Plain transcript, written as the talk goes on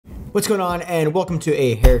What's going on, and welcome to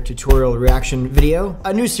a hair tutorial reaction video.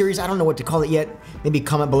 A new series, I don't know what to call it yet. Maybe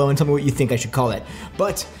comment below and tell me what you think I should call it.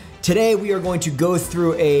 But today we are going to go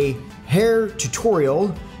through a hair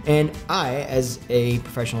tutorial, and I, as a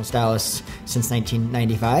professional stylist since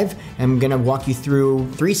 1995, am gonna walk you through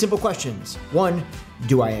 3 simple questions. 1,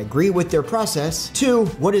 do I agree with their process? 2,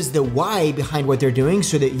 what is the why behind what they're doing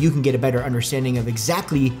so that you can get a better understanding of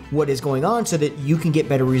exactly what is going on so that you can get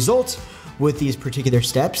better results with these particular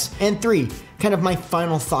steps. And 3, kind of my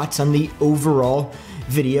final thoughts on the overall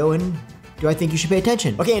video and do I think you should pay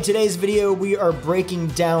attention? Okay, in today's video, we are breaking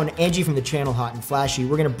down Angie from the channel HotandFlashy.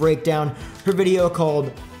 We're gonna break down her video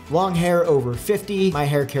called Long Hair Over 50, My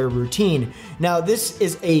Hair Care Routine. Now, this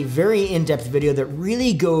is a very in-depth video that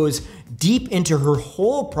really goes deep into her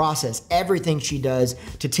whole process, everything she does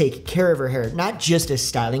to take care of her hair, not just a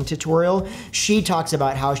styling tutorial. She talks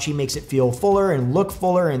about how she makes it feel fuller and look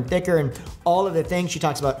fuller and thicker and all of the things. She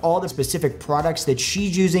talks about all the specific products that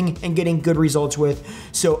she's using and getting good results with.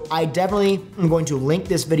 So I definitely am going to link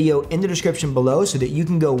this video in the description below so that you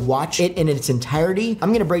can go watch it in its entirety.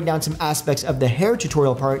 I'm gonna break down some aspects of the hair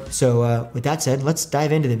tutorial part. So with that said, let's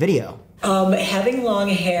dive into the video. Having long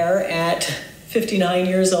hair at 59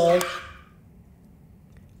 years old.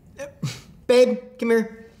 Babe, come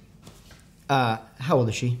here. How old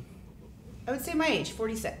is she? I would say my age,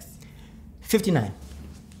 46. 59.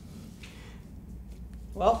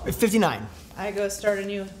 Well, 59. I go start a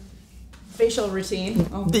new facial routine.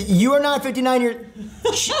 Oh. You are not 59, you're...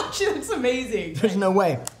 She looks amazing. There's no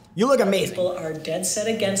way. You look amazing. People are dead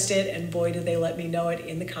set against it, and boy, do they let me know it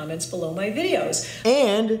in the comments below my videos.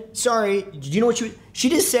 And, sorry, did you know what she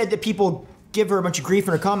just said that people give her a bunch of grief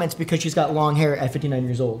in her comments because she's got long hair at 59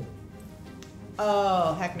 years old.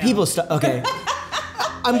 Oh, heck no. People okay.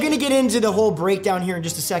 I'm gonna get into the whole breakdown here in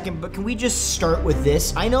just a second, but can we just start with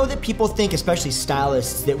this? I know that people think, especially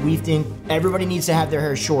stylists, that we think everybody needs to have their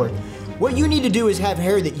hair short. What you need to do is have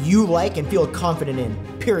hair that you like and feel confident in,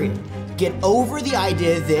 period. Get over the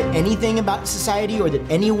idea that anything about society or that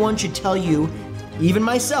anyone should tell you, even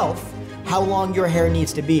myself, how long your hair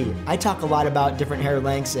needs to be. I talk a lot about different hair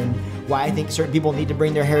lengths and why I think certain people need to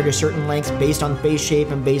bring their hair to certain lengths based on face shape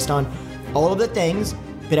and based on all of the things.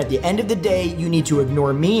 But at the end of the day, you need to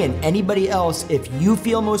ignore me and anybody else. If you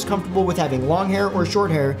feel most comfortable with having long hair or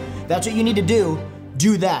short hair, that's what you need to do.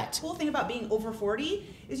 Do that. The cool thing about being over 40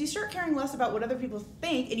 is you start caring less about what other people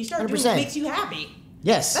think and you start 100%. doing what makes you happy.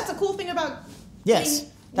 Yes. That's a cool thing about Yes.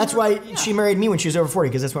 That's why she married me when she was over 40,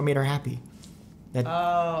 because that's what made her happy.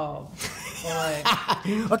 Oh, boy.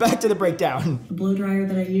 Back to the breakdown. The blow dryer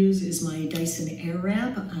that I use is my Dyson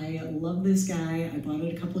Airwrap. I love this guy. I bought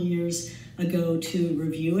it a couple of years ago to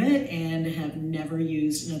review it and have never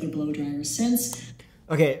used another blow dryer since.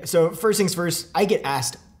 Okay, so first things first, I get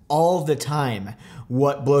asked all the time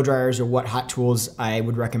what blow dryers or what hot tools I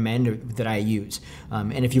would recommend that I use.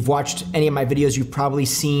 And if you've watched any of my videos, you've probably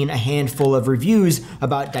seen a handful of reviews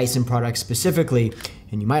about Dyson products specifically.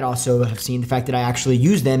 And you might also have seen the fact that I actually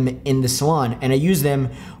use them in the salon, and I use them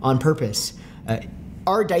on purpose.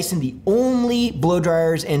 Are Dyson the only blow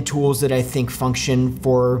dryers and tools that I think function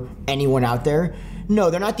for anyone out there? No,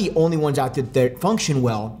 they're not the only ones out there that function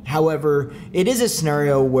well. However, it is a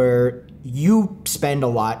scenario where you spend a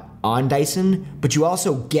lot on Dyson, but you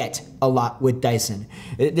also get a lot with Dyson.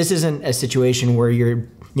 This isn't a situation where you're,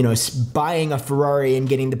 buying a Ferrari and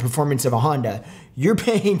getting the performance of a Honda. You're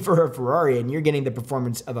paying for a Ferrari and you're getting the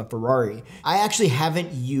performance of a Ferrari. I actually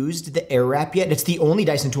haven't used the Airwrap yet. It's the only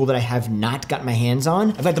Dyson tool that I have not got my hands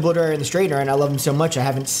on. I've got the blow dryer and the straightener and I love them so much I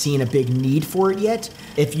haven't seen a big need for it yet.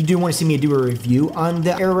 If you do want to see me do a review on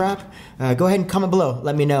the Airwrap, go ahead and comment below.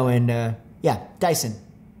 Let me know, and yeah, Dyson,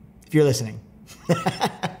 if you're listening.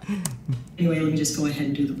 Anyway, let me just go ahead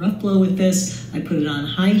and do the rough blow with this. I put it on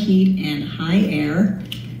high heat and high air.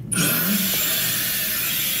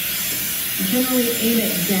 Generally aim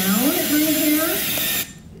it down at my hair.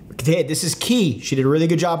 Okay, this is key. She did a really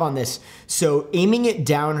good job on this. So aiming it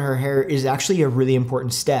down her hair is actually a really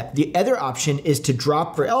important step. The other option is to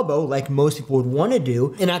drop her elbow like most people would want to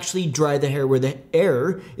do and actually dry the hair where the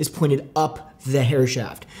air is pointed up the hair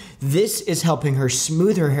shaft. This is helping her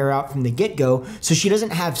smooth her hair out from the get-go so she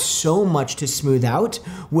doesn't have so much to smooth out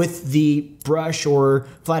with the brush or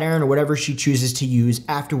flat iron or whatever she chooses to use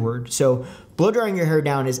afterward. So blow drying your hair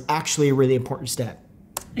down is actually a really important step.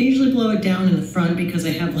 I usually blow it down in the front because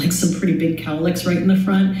I have like some pretty big cowlicks right in the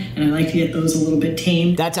front, and I like to get those a little bit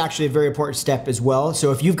tamed. That's actually a very important step as well.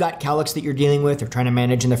 So if you've got cowlicks that you're dealing with or trying to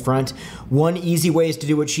manage in the front, one easy way is to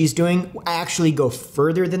do what she's doing. I actually go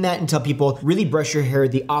further than that and tell people really brush your hair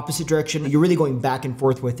the opposite direction. You're really going back and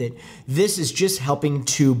forth with it. This is just helping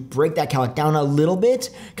to break that cowlick down a little bit,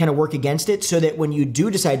 kind of work against it so that when you do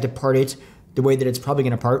decide to part it, the way that it's probably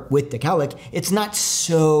gonna part with the cowlick, it's not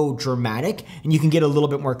so dramatic and you can get a little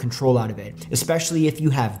bit more control out of it. Especially if you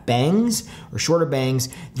have bangs or shorter bangs,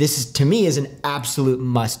 this is, to me, is an absolute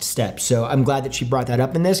must step. So I'm glad that she brought that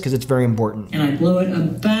up in this because it's very important. And I blow it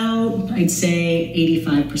about, I'd say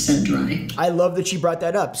 85% dry. I love that she brought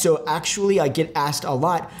that up. So actually I get asked a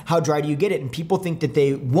lot, how dry do you get it? And people think that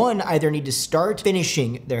they, one, either need to start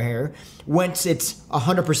finishing their hair once it's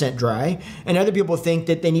 100% dry, and other people think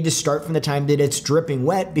that they need to start from the time that it's dripping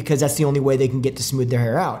wet because that's the only way they can get to smooth their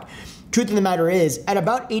hair out. Truth of the matter is, at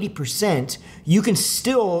about 80%, you can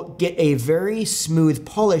still get a very smooth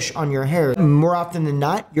polish on your hair. More often than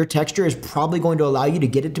not, your texture is probably going to allow you to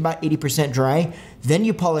get it to about 80% dry. Then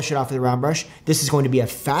you polish it off with a round brush. This is going to be a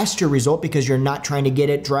faster result because you're not trying to get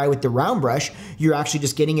it dry with the round brush. You're actually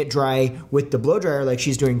just getting it dry with the blow dryer like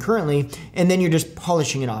she's doing currently, and then you're just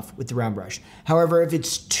polishing it off with the round brush. However, if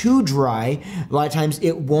it's too dry, a lot of times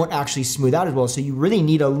it won't actually smooth out as well. So you really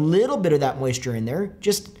need a little bit of that moisture in there,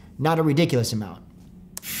 just not a ridiculous amount.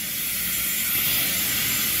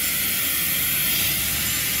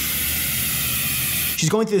 She's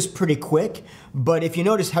going through this pretty quick, but if you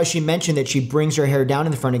notice how she mentioned that she brings her hair down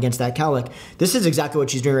in the front against that cowlick, this is exactly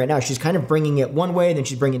what she's doing right now. She's kind of bringing it one way, then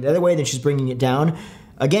she's bringing it the other way, then she's bringing it down.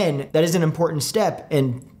 Again, that is an important step,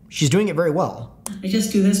 and she's doing it very well. I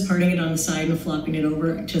just do this, parting it on the side and flopping it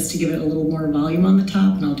over just to give it a little more volume on the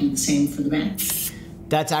top, and I'll do the same for the back.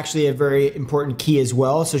 That's actually a very important key as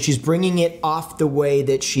well. So she's bringing it off the way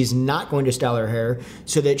that she's not going to style her hair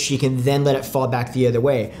so that she can then let it fall back the other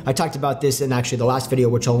way. I talked about this in actually the last video,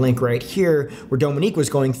 which I'll link right here, where Dominique was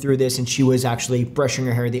going through this and she was actually brushing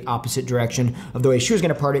her hair the opposite direction of the way she was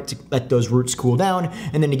gonna part it to let those roots cool down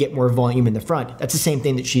and then to get more volume in the front. That's the same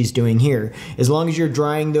thing that she's doing here. As long as you're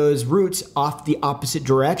drying those roots off the opposite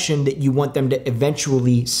direction that you want them to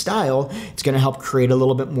eventually style, it's gonna help create a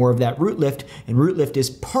little bit more of that root lift, and root lift is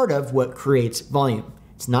part of what creates volume.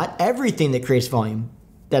 It's not everything that creates volume.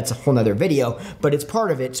 That's a whole nother video, but it's part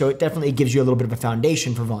of it, so it definitely gives you a little bit of a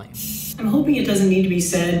foundation for volume. I'm hoping it doesn't need to be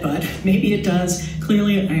said, but maybe it does.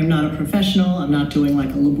 Clearly, I am not a professional. I'm not doing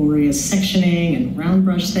like a laborious sectioning and round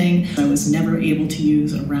brush thing. I was never able to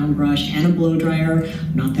use a round brush and a blow dryer.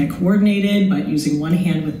 I'm not that coordinated, but using one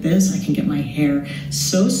hand with this, I can get my hair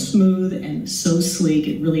so smooth and so sleek.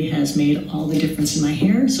 It really has made all the difference in my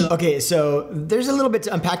hair. Okay, so there's a little bit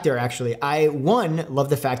to unpack there, actually. I, one, love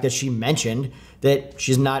the fact that she mentioned that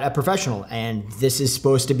she's not a professional, and this is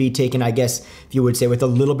supposed to be taken, I guess, if you would say, with a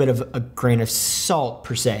little bit of a grain of salt,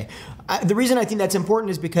 per se. The reason I think that's important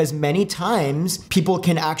is because many times people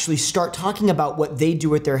can actually start talking about what they do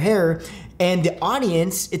with their hair, and the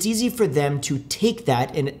audience, it's easy for them to take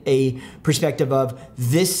that in a perspective of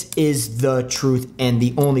this is the truth and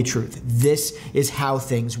the only truth. This is how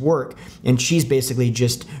things work. And she's basically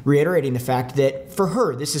just reiterating the fact that for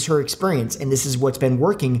her, this is her experience and this is what's been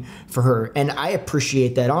working for her. And I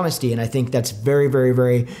appreciate that honesty, and I think that's very, very,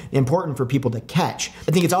 very important for people to catch.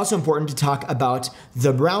 I think it's also important to talk about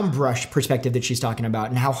the round brush perspective that she's talking about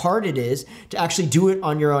and how hard it is to actually do it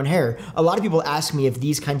on your own hair. A lot of people ask me if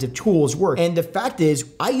these kinds of tools work. And the fact is,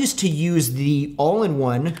 I used to use the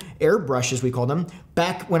all-in-one airbrush, as we call them,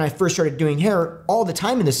 back when I first started doing hair all the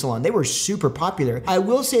time in the salon. They were super popular. I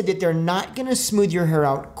will say that they're not gonna smooth your hair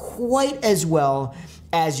out quite as well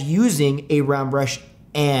as using a round brush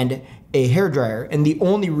and a hair dryer. And the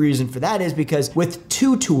only reason for that is because with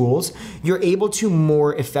two tools, you're able to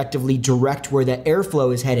more effectively direct where that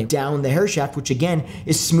airflow is heading down the hair shaft, which again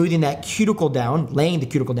is smoothing that cuticle down, laying the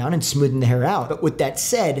cuticle down and smoothing the hair out. But with that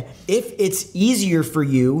said, if it's easier for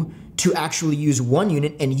you to actually use one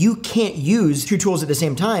unit and you can't use two tools at the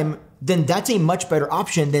same time, then that's a much better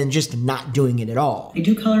option than just not doing it at all. I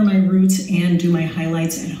do color my roots and do my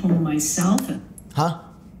highlights at home myself. Huh?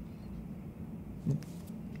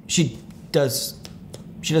 She does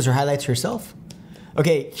her highlights herself?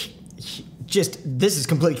 Okay, this is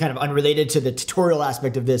completely kind of unrelated to the tutorial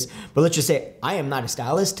aspect of this, but let's just say I am not a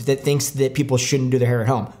stylist that thinks that people shouldn't do their hair at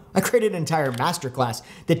home. I created an entire masterclass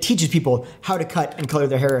that teaches people how to cut and color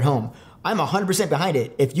their hair at home. I'm 100% behind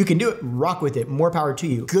it. If you can do it, rock with it. More power to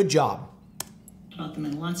you. Good job. about them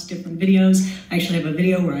in lots of different videos. I actually have a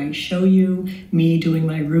video where I show you me doing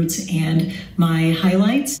my roots and my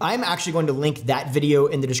highlights. I'm actually going to link that video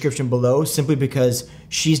in the description below simply because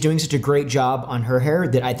she's doing such a great job on her hair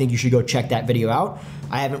that I think you should go check that video out.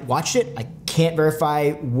 I haven't watched it. I can't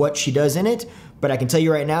verify what she does in it, but I can tell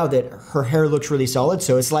you right now that her hair looks really solid,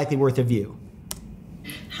 so it's likely worth a view.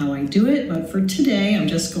 How I do it, but for today, I'm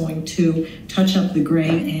just going to touch up the gray,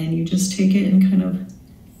 and you just take it and kind of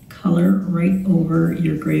color right over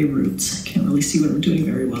your gray roots. Can't really see what I'm doing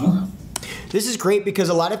very well. This is great because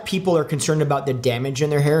a lot of people are concerned about the damage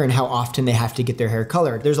in their hair and how often they have to get their hair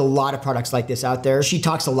colored. There's a lot of products like this out there. She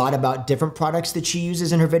talks a lot about different products that she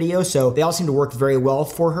uses in her video, so they all seem to work very well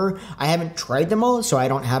for her. I haven't tried them all, so I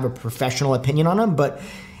don't have a professional opinion on them, but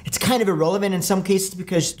it's kind of irrelevant in some cases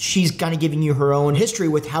because she's kind of giving you her own history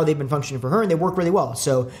with how they've been functioning for her, and they work really well.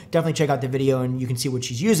 So definitely check out the video and you can see what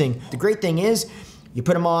she's using. The great thing is, you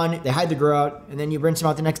put them on, they hide the grow out, and then you rinse them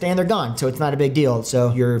out the next day and they're gone. So it's not a big deal.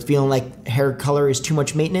 So you're feeling like hair color is too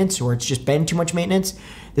much maintenance or it's just been too much maintenance,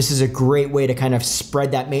 this is a great way to kind of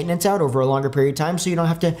spread that maintenance out over a longer period of time so you don't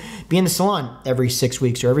have to be in the salon every 6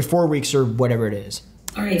 weeks or every 4 weeks or whatever it is.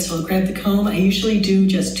 All right, so I'll grab the comb. I usually do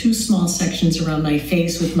just 2 small sections around my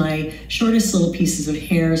face with my shortest little pieces of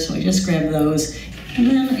hair. So I just grab those and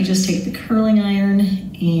then I just take the curling iron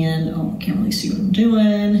and, oh, I can't really see what I'm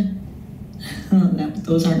doing.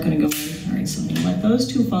 Those aren't going to go in. All right, so I'm going to let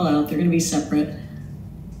those 2 fall out. They're going to be separate.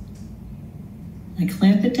 I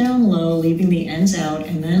clamp it down low, leaving the ends out,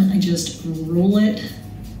 and then I just roll it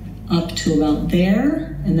up to about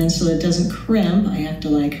there. And then so that it doesn't crimp, I have to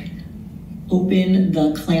like open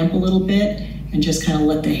the clamp a little bit and just kind of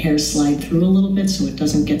let the hair slide through a little bit so it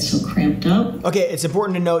doesn't get so cramped up. Okay, it's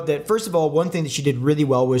important to note that first of all, one thing that she did really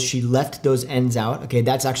well was she left those ends out. Okay,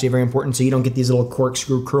 that's actually very important so you don't get these little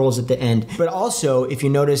corkscrew curls at the end. But also, if you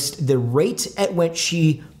noticed the rate at which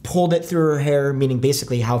she pulled it through her hair, meaning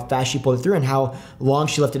basically how fast she pulled it through and how long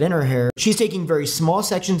she left it in her hair. She's taking very small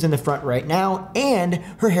sections in the front right now, and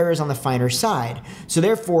her hair is on the finer side. So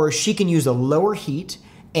therefore, she can use a lower heat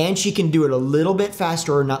and she can do it a little bit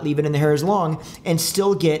faster or not leave it in the hair as long and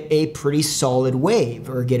still get a pretty solid wave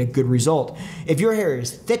or get a good result. If your hair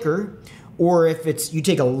is thicker, or if it's you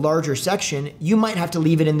take a larger section, you might have to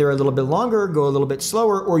leave it in there a little bit longer, go a little bit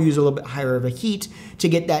slower, or use a little bit higher of a heat to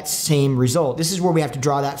get that same result. This is where we have to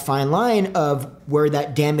draw that fine line of where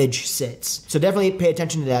that damage sits. So definitely pay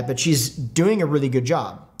attention to that, but she's doing a really good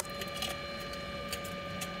job.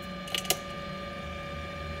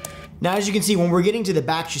 Now, as you can see, when we're getting to the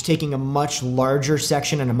back, she's taking a much larger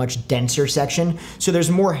section and a much denser section. So there's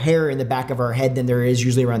more hair in the back of our head than there is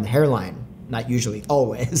usually around the hairline. Not usually,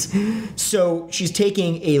 always. So she's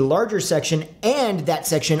taking a larger section, and that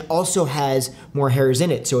section also has more hairs in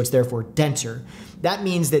it, so it's therefore denser. That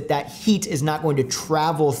means that that heat is not going to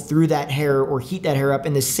travel through that hair or heat that hair up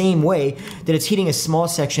in the same way that it's heating a small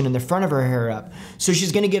section in the front of her hair up. So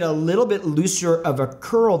she's gonna get a little bit looser of a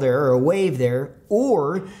curl there or a wave there,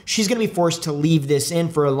 or she's gonna be forced to leave this in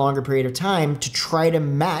for a longer period of time to try to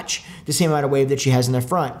match the same amount of wave that she has in the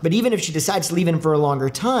front. But even if she decides to leave it in for a longer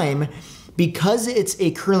time, because it's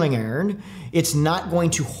a curling iron, it's not going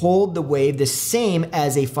to hold the wave the same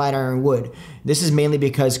as a flat iron would. This is mainly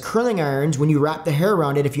because curling irons, when you wrap the hair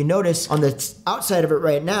around it, if you notice on the outside of it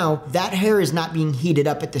right now, that hair is not being heated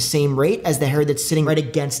up at the same rate as the hair that's sitting right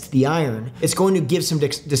against the iron. It's going to give some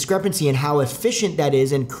discrepancy in how efficient that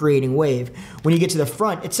is in creating wave. When you get to the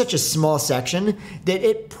front, it's such a small section that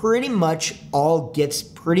it pretty much all gets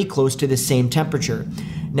pretty close to the same temperature.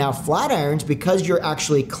 Now, flat irons, because you're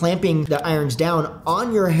actually clamping the irons down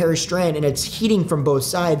on your hair strand and it's heating from both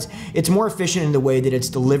sides, it's more efficient in the way that it's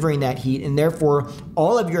delivering that heat, and therefore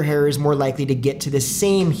all of your hair is more likely to get to the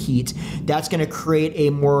same heat. That's gonna create a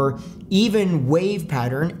more even wave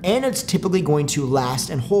pattern, and it's typically going to last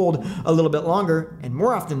and hold a little bit longer, and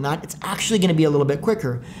more often than not, it's actually gonna be a little bit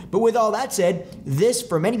quicker. But with all that said, this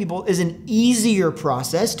for many people is an easier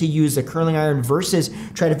process to use the curling iron versus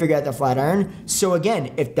try to figure out the flat iron. So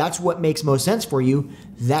again, if that's what makes most sense for you,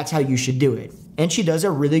 that's how you should do it. And she does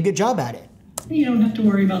a really good job at it. You don't have to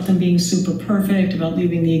worry about them being super perfect, about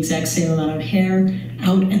leaving the exact same amount of hair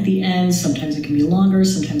out at the end. Sometimes it can be longer,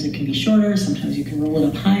 sometimes it can be shorter, sometimes you can roll it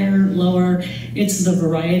up higher, lower. It's the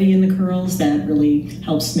variety in the curls that really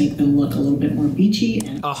helps make them look a little bit more beachy.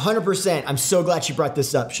 100%. I'm so glad she brought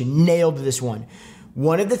this up. She nailed this one.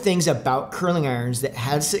 One of the things about curling irons that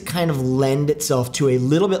has it kind of lend itself to a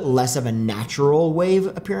little bit less of a natural wave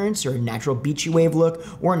appearance or a natural beachy wave look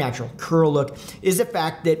or a natural curl look is the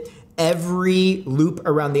fact that every loop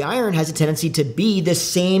around the iron has a tendency to be the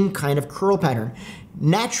same kind of curl pattern.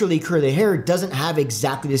 naturally curly hair doesn't have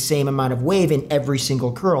exactly the same amount of wave in every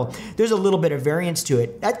single curl. There's a little bit of variance to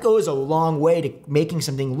it. That goes a long way to making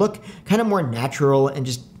something look kind of more natural and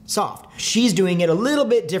just soft. She's doing it a little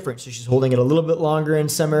bit different. So she's holding it a little bit longer in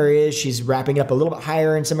some areas. She's wrapping it up a little bit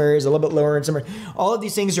higher in some areas, a little bit lower in some areas. All of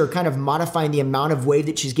these things are kind of modifying the amount of wave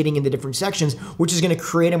that she's getting in the different sections, which is going to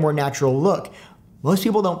create a more natural look. Most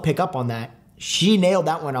people don't pick up on that. She nailed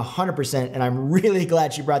that one 100%, and I'm really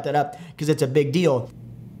glad she brought that up because it's a big deal.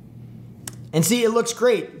 And see, it looks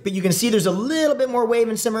great, but you can see there's a little bit more wave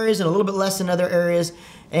in some areas and a little bit less in other areas,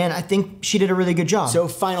 and I think she did a really good job. So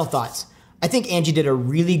final thoughts. I think Angie did a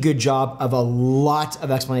really good job of a lot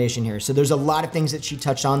of explanation here. So there's a lot of things that she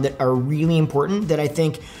touched on that are really important that I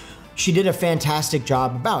think she did a fantastic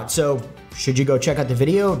job about. So should you go check out the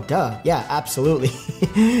video? Duh, yeah, absolutely.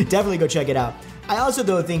 Definitely go check it out. I also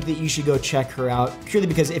though think that you should go check her out purely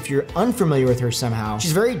because if you're unfamiliar with her somehow,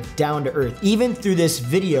 she's very down to earth. Even through this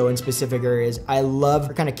video in specific areas, I love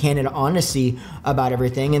her kind of candid honesty about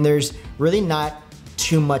everything, and there's really not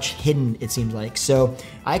too much hidden, it seems like. So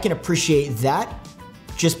I can appreciate that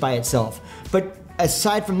just by itself. But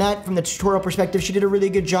aside from that, from the tutorial perspective, she did a really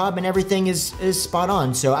good job and everything is spot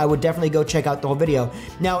on. So I would definitely go check out the whole video.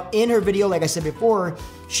 Now in her video, like I said before,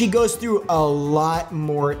 she goes through a lot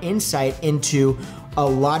more insight into a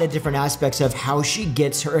lot of different aspects of how she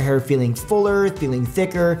gets her hair feeling fuller, feeling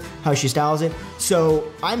thicker, how she styles it. So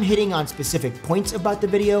I'm hitting on specific points about the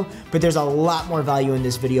video, but there's a lot more value in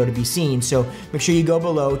this video to be seen. So make sure you go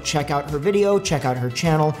below, check out her video, check out her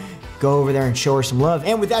channel, go over there and show her some love.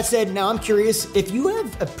 And with that said, now I'm curious, if you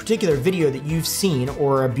have a particular video that you've seen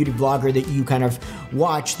or a beauty vlogger that you kind of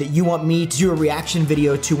watch that you want me to do a reaction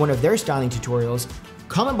video to one of their styling tutorials,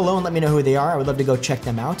 comment below and let me know who they are. I would love to go check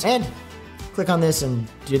them out. And click on this and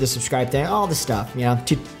do the subscribe thing, all the stuff, you know,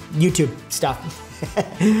 YouTube stuff.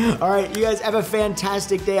 All right, you guys have a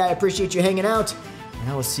fantastic day. I appreciate you hanging out,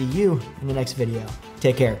 and I will see you in the next video.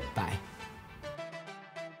 Take care, bye.